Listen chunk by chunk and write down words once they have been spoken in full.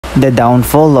The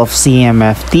downfall of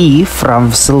CMFT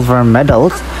from silver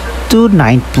medal to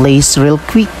 9th place real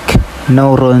quick.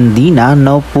 No Rondina,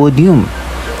 no podium.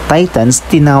 Titans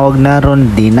tinawag na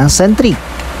Rondina centric.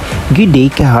 Good day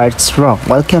ka-Hearts Rock,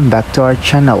 welcome back to our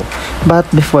channel. But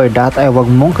before that ay huwag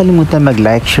mong kalimutan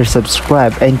mag-like, share,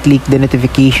 subscribe, and click the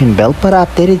notification bell para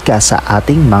updated ka sa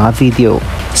ating mga video.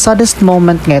 Saddest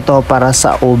moment nga ito para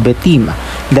sa OB team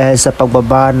dahil sa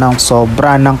pagbaba ng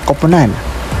sobra ng koponan.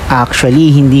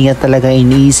 Actually, hindi nga talaga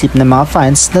iniisip ng mga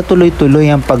fans na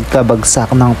tuloy-tuloy ang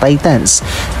pagkabagsak ng Titans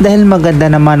dahil maganda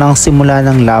naman ang simula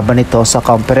ng laban nito sa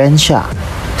komperensya.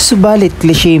 Subalit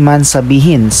klise man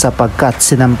sabihin sapagkat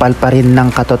sinampal pa rin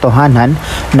ng katotohanan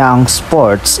na ang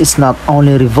sports is not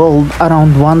only revolved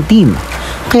around one team.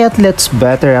 Kaya't let's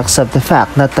better accept the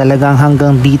fact na talagang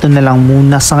hanggang dito na lang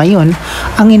muna sa ngayon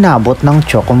ang inabot ng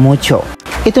Chocomucho.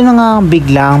 Ito na nga ang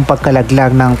biglang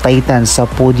pagkalaglag ng Titans sa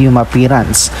podium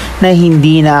appearance na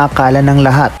hindi naakala ng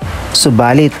lahat.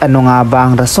 Subalit ano nga ba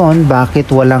ang rason bakit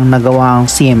walang nagawa ang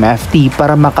CMFT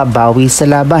para makabawi sa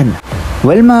laban?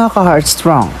 Well mga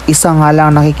ka-Heartstrong, isa nga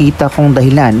lang nakikita kong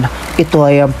dahilan, ito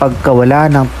ay ang pagkawala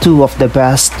ng two of the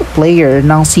best player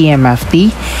ng CMFT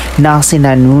na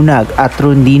sina Nunag at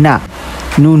Rondina.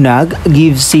 Nunag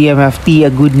gives CMFT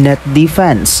a good net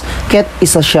defense, kaya't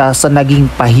isa siya sa naging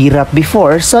pahirap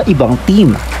before sa ibang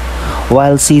team.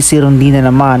 While SISI Rondina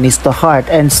naman is the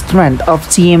heart and strength of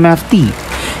CMFT.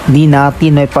 Di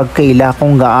natin ay pagkaila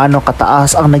kung gaano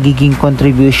kataas ang nagiging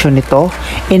contribution nito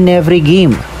in every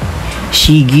game.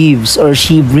 She gives or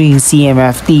she brings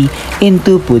CMFT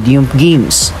into podium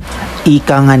games.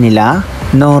 Ika nga nila,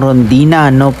 no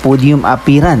Rondina, no podium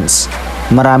appearance.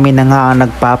 Marami na nga ang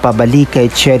nagpapabalik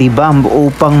kay Cherry Bomb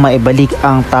upang maibalik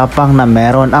ang tapang na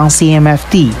meron ang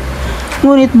CMFT.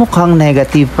 Ngunit mukhang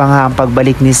negative pa nga ang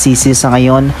pagbalik ni SISI sa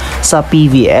ngayon sa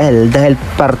PVL dahil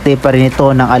parte pa rin ito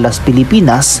ng Alas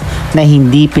Pilipinas na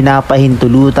hindi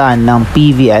pinapahintulutan ng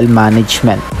PVL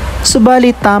management.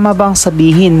 Subalit tama bang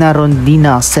sabihin na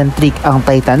Rondina-centric ang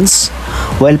Titans?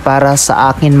 Well, para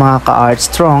sa akin mga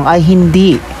ka-Heartstrong ay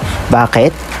hindi. Bakit?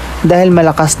 Dahil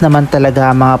malakas naman talaga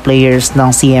ang mga players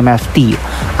ng CMFT.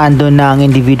 Andun na ang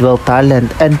individual talent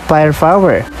and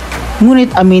firepower.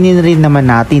 Ngunit aminin rin naman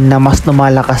natin na mas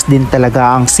lumalakas din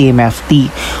talaga ang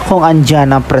CMFT kung andyan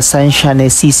ang presensya ni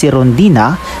SISI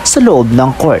Rondina sa loob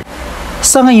ng court.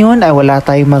 Sa ngayon ay wala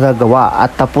tayong magagawa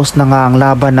at tapos na nga ang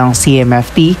laban ng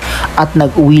CMFT at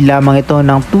nag-uwi lamang ito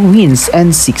ng 2 wins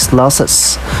and 6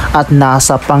 losses at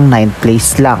nasa pang 9th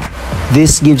place lang.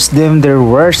 This gives them their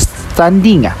worst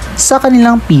standing sa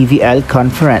kanilang PVL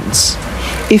conference.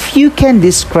 If you can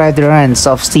describe the runs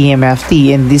of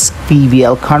CMFT in this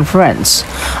PVL conference,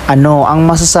 ano ang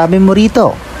masasabi mo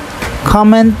rito?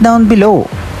 Comment down below.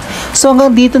 So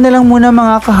hanggang dito na lang muna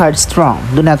mga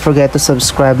ka-Heartstrong. Do not forget to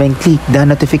subscribe and click the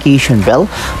notification bell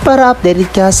para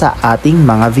updated ka sa ating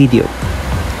mga video.